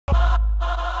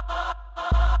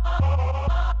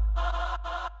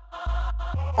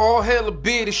All hail a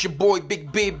beard, it's your boy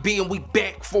Big Beard B, and we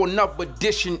back for another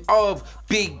edition of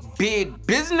Big Beard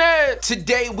Business.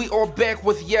 Today we are back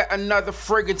with yet another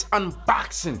fragrance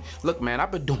unboxing. Look man,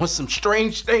 I've been doing some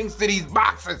strange things to these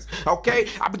boxes, okay?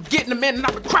 I've been getting them in and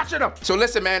I've been crushing them. So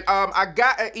listen man, I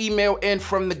got an email in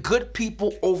from the good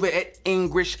people over at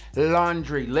English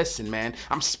Laundry. Listen man,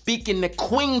 I'm speaking the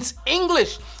Queen's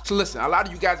English. So listen, a lot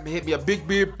of you guys been hitting me a Big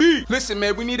Beard B. Listen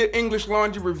man, we need an English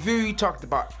Laundry review. You talked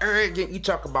about Arrogant, you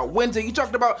talked about Winter, you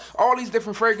talked about all these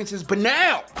different fragrances, but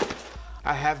now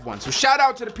I have one. So shout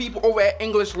out to the people over at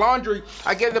English Laundry.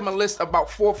 I gave them a list of about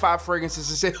 4 or 5 fragrances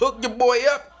and said, hook your boy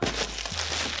up.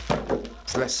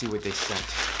 So let's see what they sent.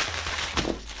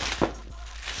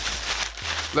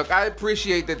 Look, I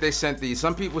appreciate that they sent these.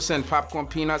 Some people send popcorn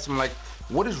peanuts. I'm like,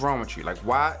 what is wrong with you? Like,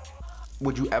 why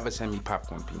would you ever send me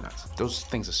popcorn peanuts? Those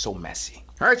things are so messy.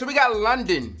 All right, so we got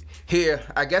London here.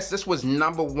 I guess this was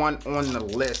 #1 on the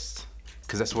list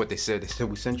because that's what they said. They said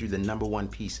we sent you the #1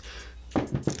 piece.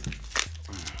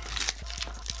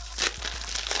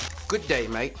 Good day,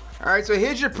 mate. All right, so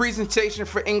here's your presentation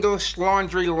for English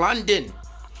Laundry London.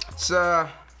 It's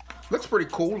looks pretty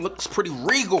cool, looks pretty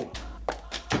regal.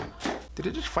 Did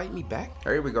it just fight me back?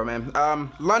 All right, here we go, man.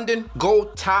 London,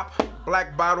 gold top,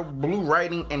 black bottle, blue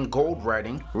writing, and gold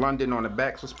writing. London on the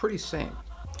back, so it's pretty same.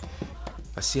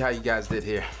 Let's see how you guys did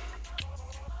here.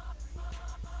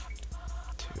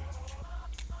 2,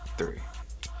 3.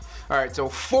 All right, so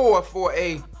 4 for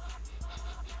a,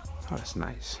 oh, that's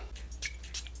nice.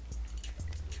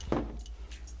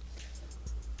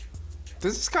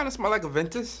 Does this kind of smell like a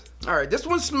Ventus? All right, this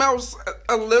one smells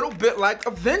a little bit like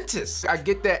a Ventus. I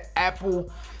get that apple,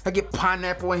 I get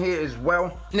pineapple in here as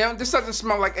well. Now, this doesn't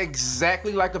smell like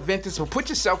exactly like a Ventus, but put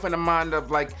yourself in the mind of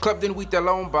like Club de Nuit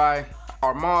Alone by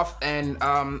Armand and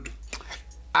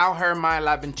Al Hermine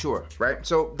L'Aventure, right?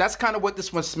 So that's kind of what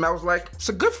this one smells like. It's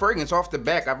a good fragrance off the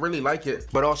back. I really like it,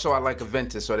 but also I like a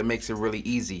Ventus, so that makes it really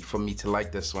easy for me to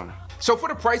like this one. So for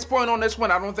the price point on this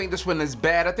one, I don't think this one is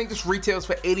bad. I think this retails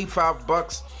for 85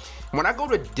 bucks. When I go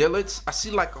to Dillard's, I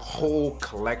see like a whole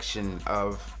collection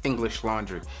of English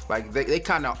Laundry. Like they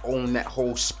kind of own that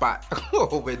whole spot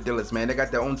over at Dillard's, man. They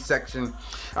got their own section.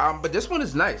 But this one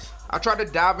is nice. I try to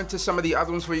dive into some of the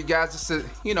other ones for you guys just to,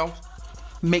 you know,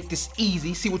 make this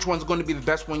easy, see which one's going to be the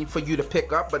best one for you to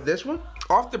pick up. But this one,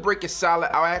 off the break, is solid.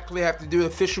 I'll actually have to do an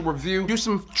official review, do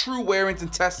some true wearings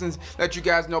and testings, let you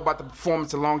guys know about the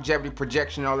performance, the longevity,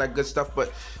 projection, all that good stuff.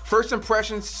 But first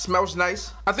impressions, smells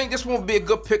nice. I think this one would be a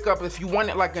good pickup if you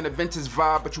wanted like an Aventus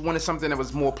vibe, but you wanted something that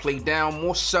was more played down,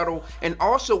 more subtle, and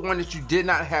also one that you did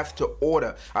not have to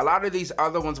order. A lot of these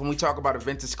other ones, when we talk about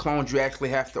Aventus clones, you actually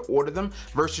have to order them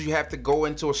versus you have to go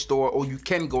into a store, or you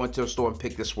can go into a store and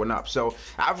pick this one up. So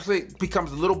obviously it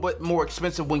becomes a little bit more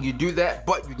expensive when you do that,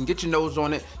 but you can get your nose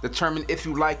on it, determine if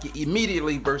you like it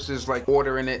immediately versus like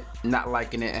ordering it, not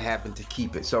liking it, and having to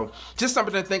keep it. So just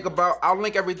something to think about. I'll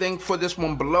link everything for this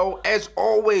one below. As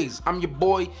always, I'm your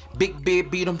boy Big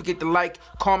Beard B. Don't forget to like,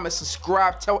 comment,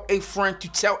 subscribe, tell a friend to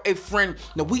tell a friend.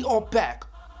 Now we are back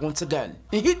once again,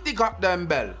 and hit the goddamn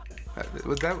bell.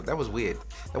 That was weird.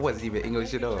 That wasn't even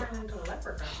English at all.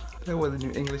 That wasn't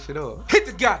even English at all. Hit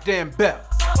the goddamn bell.